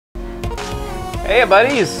Hey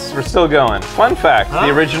buddies, we're still going. Fun fact, the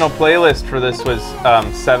original playlist for this was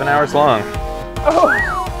 7 hours long. Oh.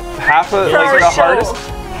 Half of like the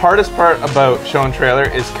hardest part about show and trailer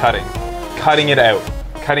is cutting it out.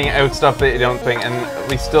 Cutting out stuff that you don't think, and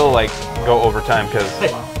we still like go overtime because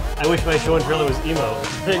hey, I wish my show and trailer was emo.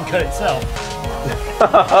 It didn't cut itself.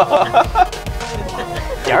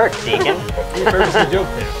 Dark, Deacon. You purpose the joke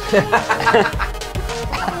there.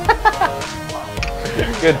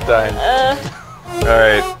 good time.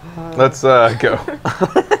 Alright, let's go.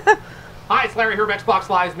 Hi, it's Larry here from Xbox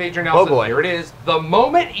Live's Major Nelson. Oh boy. Here it is. The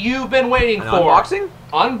moment you've been waiting for. Unboxing?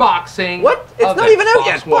 Unboxing. What? It's not even out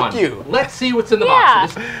yet. Fuck you. Let's see what's in the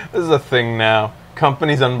box. This is a thing now.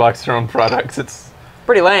 Companies unbox their own products. It's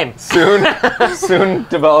pretty lame. Soon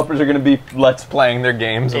developers are going to be Let's Playing their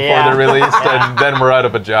games before they're released, and then we're out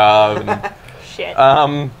of a job. And, shit.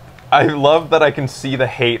 I love that I can see the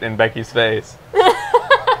hate in Becky's face.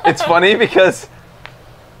 It's funny because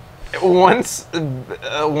once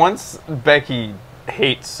Becky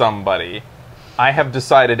hates somebody, I have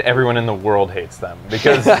decided everyone in the world hates them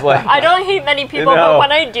because like I don't hate many people, but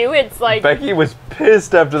when I do, it's like Becky was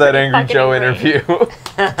pissed after that Angry Joe interview. Dude,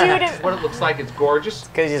 That's what it looks like. It's gorgeous.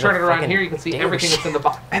 Turn it around here, you can see everything that's in the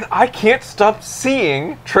box. And I can't stop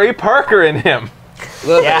seeing Trey Parker in him.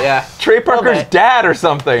 Yeah. Trey Parker's dad or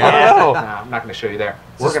something. I don't know. Nah, I'm not going to show you there.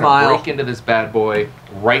 It's We're a going to break into this bad boy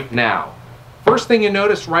right now. First thing you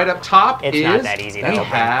notice right up top is not that easy to we open.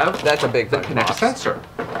 have That's a big the fucking Kinect box. sensor.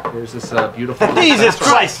 There's this beautiful. Jesus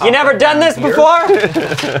Christ! You never done this before?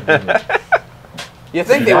 You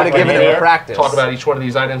think they would have given him a practice? Talk about each one of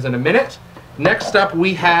these items in a minute. Next up,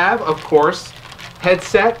 we have, of course,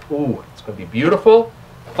 headset. Ooh, it's going to be beautiful.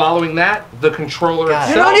 Following that, the controller itself.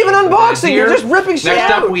 You're not even unboxing. You're just ripping shit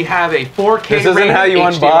Next out. up, we have a 4K This isn't rated how you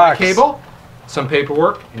HDMI unbox. cable, some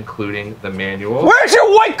paperwork, including the manual. Where's your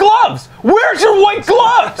white gloves? Where's your white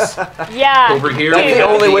gloves? yeah. Over here, That's we the have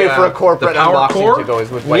only way for a corporate the power unboxing cord. to go is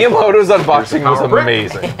with white Miyamoto's unboxing was power brick.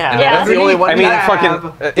 amazing. And That's the only one. I mean, we have.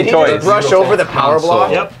 fucking Did he toys. just brush over the power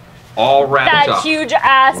block? Yep. All wrapped That up. huge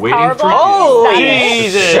ass Waiting power for block. you.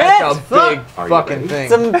 Jesus! That's a big Are you fucking ready?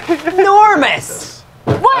 thing. It's enormous!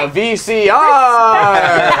 A What? VCR!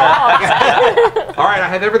 All right, I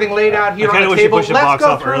have everything laid out here I on kinda the wish you table. pushed the Let's box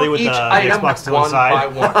go off early through with each the item Xbox to one the side. by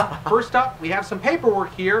one. First up, we have some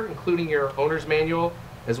paperwork here, including your owner's manual,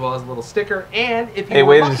 as well as a little sticker. And if you Hey, were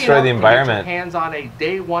way to lucky destroy enough the to get your environment. hands on a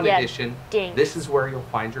day one Yeah, edition, ding. this is where you'll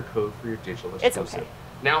find your code for your digital It's exclusive. okay.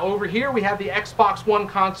 Now over here we have the Xbox One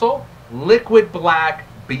console, liquid black,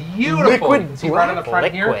 beautiful. Liquid you can see right on the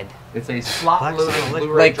front here. Liquid. It's a slot-loaded Black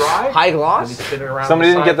Blu-ray Like drive. high Let me gloss? spin it around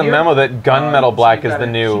Somebody the didn't get side the here. memo that gunmetal black So is you've the got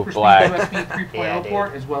a new super speed black. USB 3.0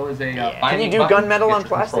 port, as well as a Yeah. Can binding you do button gunmetal to get on your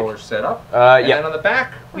plastic? controller set up. And Yeah. then on the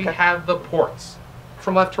back, we have the ports.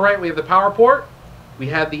 From left to right, we have the power port. We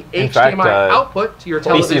have the In HDMI fact, output to your PC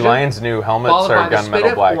television. Lion's new helmets followed are by the spinet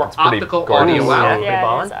gunmetal black. for It's pretty optical gorgeous. audio out. Yeah. Yeah,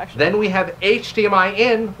 ballin'. it is actually. Then we have HDMI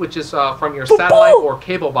in, which is from your satellite or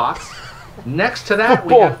cable box. Next to that,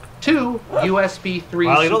 we have two USB 3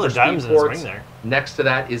 Wow, look at all the super diamonds speed in this ports. ring there. Next to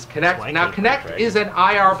that is Kinect. Swanky. Now, Kinect is an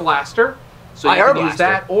IR blaster, so you IR can use blaster?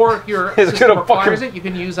 that, or if your It's system gonna requires fucking it, you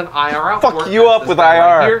can use an IR out. fuck you up with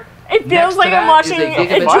IR. It Next feels to like I'm that is watching a a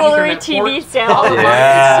gigabit jewelry Ethernet TV port, stand. followed by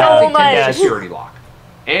Yeah. a So 16-10 much. security lock.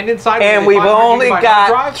 And inside we And have a we've 500 only gigabyte got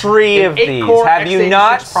hard drive, 3 an of these. 8-core Have you x86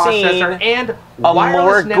 not processor, seen and a wireless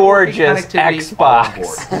more networking gorgeous connectivity all on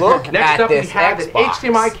Xbox? board. Look Next at up, we this have an Xbox.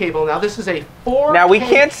 HDMI cable. Now, this is a 4K Now we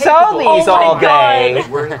can't sell capable these Oh my all day.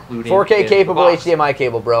 God. We're including 4K in the capable box. HDMI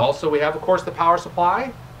cable, bro. Also, we have, of course, the power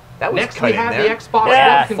supply. That was Next, cut we in have there. the Xbox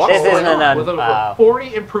Yeah, One controller this isn't an with over wow.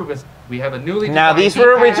 40 improvements. We have a newly Now designed these were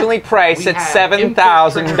D-pad. originally priced We at have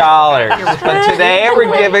 $7,000, input but today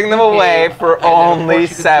we're giving them away for And then, of only course,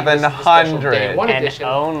 you can see this is a special day $700. one And edition,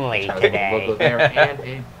 only which has the today. logo there, and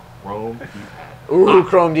a Chrome D-pad. Ooh,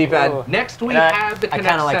 Chrome D-pad. Next, we And I- have the I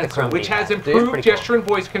kinda Kinect like the sensor, Chrome which has D-pad. Dude, improved pretty cool. gesture and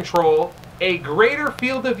voice control, a greater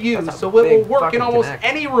field of view, That's a so it will big work fucking in almost Kinect.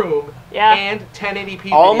 any room, Yeah. and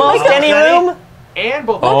 1080p Almost video. any room? And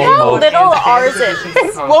both Look how download little and ours standard is. editions It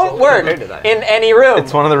of the won't console. work Compared to that. in any room.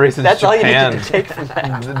 It's one of the reasons That's all you Japan, need to take from that.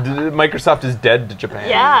 Microsoft is dead to Japan.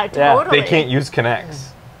 Yeah, Yeah. totally. They can't use Kinects.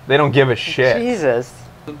 They don't give a shit. Jesus.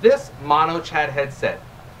 So this mono chat headset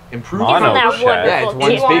improved Mono Even that chat. wonderful Yeah, it's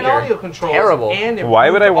one TV. inline speaker. audio controls Terrible. and Why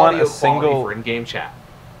would I improved want a audio quality single for in-game chat?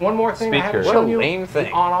 One more thing I haven't speaker? shown What a you, lame thing.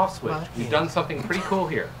 the on-off switch. We've done something pretty cool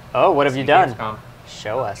here. Oh, what have you done? PreGamesPAXcom.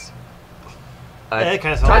 Show us. Yeah, it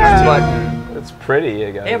kind of Touch sounds the button. It's pretty,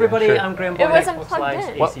 I guess. Hey everybody, Sure. I'm Graham It Boyd, wasn't Xbox plugged Live's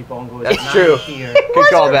in. AC Bongo. That's It's true. not here. Good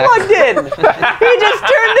call back. Plugged in. He just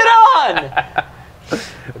turned it on.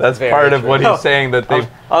 That's part of what he's saying that they've.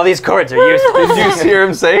 All these chords are useless. Did you hear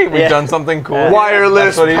him say we've done something cool?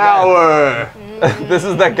 Wireless That's what he does. power. This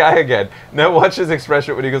is that guy again. Now watch his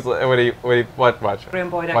expression when he goes. Watch. Graham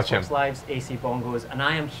Boyd, Watch him. Xbox Live's AC Bongos, and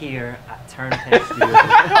I am here at Turntech Studios.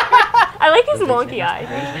 I like his wonky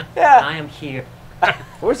eye. Yeah. I am here.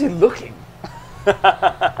 Where's he looking?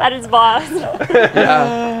 At his boss.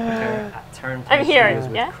 I'm here,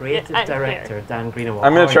 With yeah? creative I'm director here. Dan Greenaway.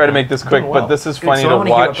 I'm gonna try to make this quick, but this is funny So I to wanna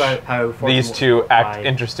hear watch about how Forza these two Motorsport act 5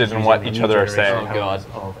 interested in using what the each new other are generation saying. powers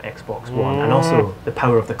of Xbox One, and also the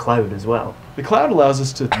power of the cloud as well. The cloud allows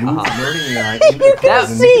us to move learning AI into the cloud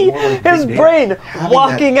and make See it more like his big brain data. Having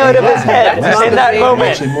walking that out of AI his head less in than that the moment.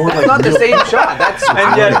 actually more like Not the real- same shot. That's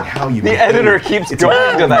And yet, how you the behave. editor keeps It's going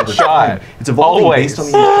evolving to that over shot. time. It's evolving Always. based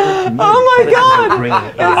on the entire community. Oh my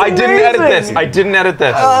god! I didn't edit this. I didn't edit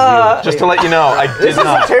this. Just to let you know, I did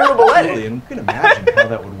not. Terrible edit. And you can imagine how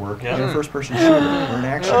that would work in a first-person shooter or an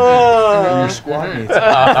action game. Your squad mates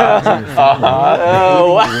and your family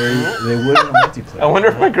they would in a multiplayer. I wonder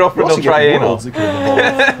if my girlfriend You will also try get anal. worlds that could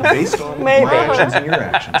evolve based on Maybe. my actions and your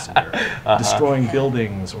actions. So destroying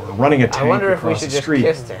buildings or running a tank wonder if we across should the just street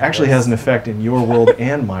kiss him. actually has an effect in your world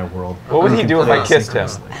and my world. What would he do if I kissed him?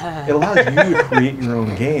 It allows you to create your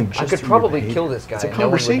own game. Just I could through probably your behavior. kill this guy. It's a and no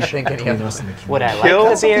one would conversation think any between other us and the community. Would I like Kill? the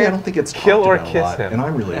That's something I beer? don't think it's Kill talked or about a kiss lot, him? and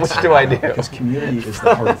I'm really Which excited do I about it do? because community is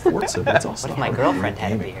the heart of Forza. That's also What if the my heart of girlfriend real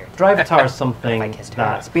had a gaming. beard? Drivatar is something If I kissed her.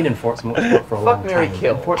 that's been in Forza Motorsport for a long Fuck, marry, time.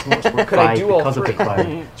 kill. In Forza Motorsport Could I 5, do all because of the three? cloud,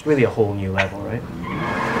 it's really a whole new level, right?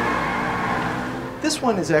 This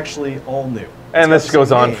one is actually all new. And It's this got the goes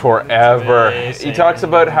same on game. forever. He talks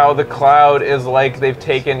about how the cloud is like they've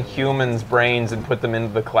taken humans' brains and put them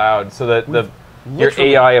into the cloud, so that your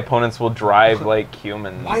AI opponents will drive like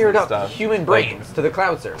humans. Wired and up stuff. human brains to the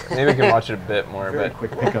cloud server. Maybe we can watch it a bit more, Very but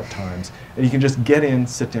quick pickup times, and you can just get in,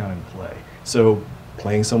 sit down, and play. So,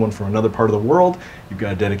 playing someone from another part of the world, you've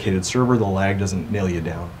got a dedicated server. The lag doesn't nail you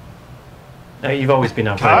down. Now, you've always been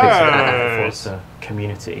a very big supporter of the Forza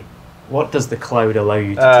community. What does the cloud allow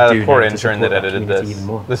you to do the poor now to intern support that that edited community this. even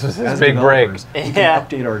more? This was his As big break. developers, we Yeah. can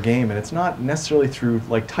update our game, and it's not necessarily through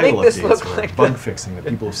like title Make this updates look or like bug the fixing that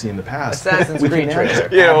people have seen in the past. Assassin's We can Creed trailer.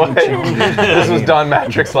 actually You know what? add new changes to the This was game. Don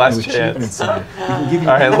Matrick's last New chance. achievements in it. We can give you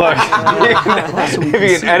All right, new look. options. If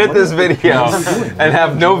you can edit this video and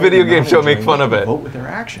have no video game show make fun of it, Vote with their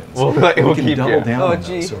actions. we'll we can keep double you. down Oh, on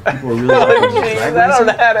gee. those. So if people are really liking Jeez, drag I don't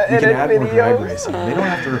know racing, how to we can edit add more drag videos. racing. They don't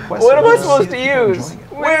have to request What it. am I They'll just supposed see to that people are use? enjoying it.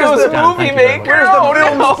 Where's the Dan, movie thank you very much. maker? Oh,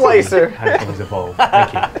 no. Splicer. How things evolve.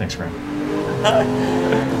 Thank you. Thanks, Graham.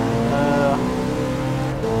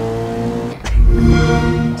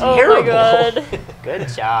 Oh Terrible. my god. Good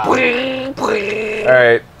job. All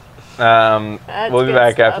right. That's We'll be good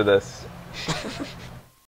back stuff. after this.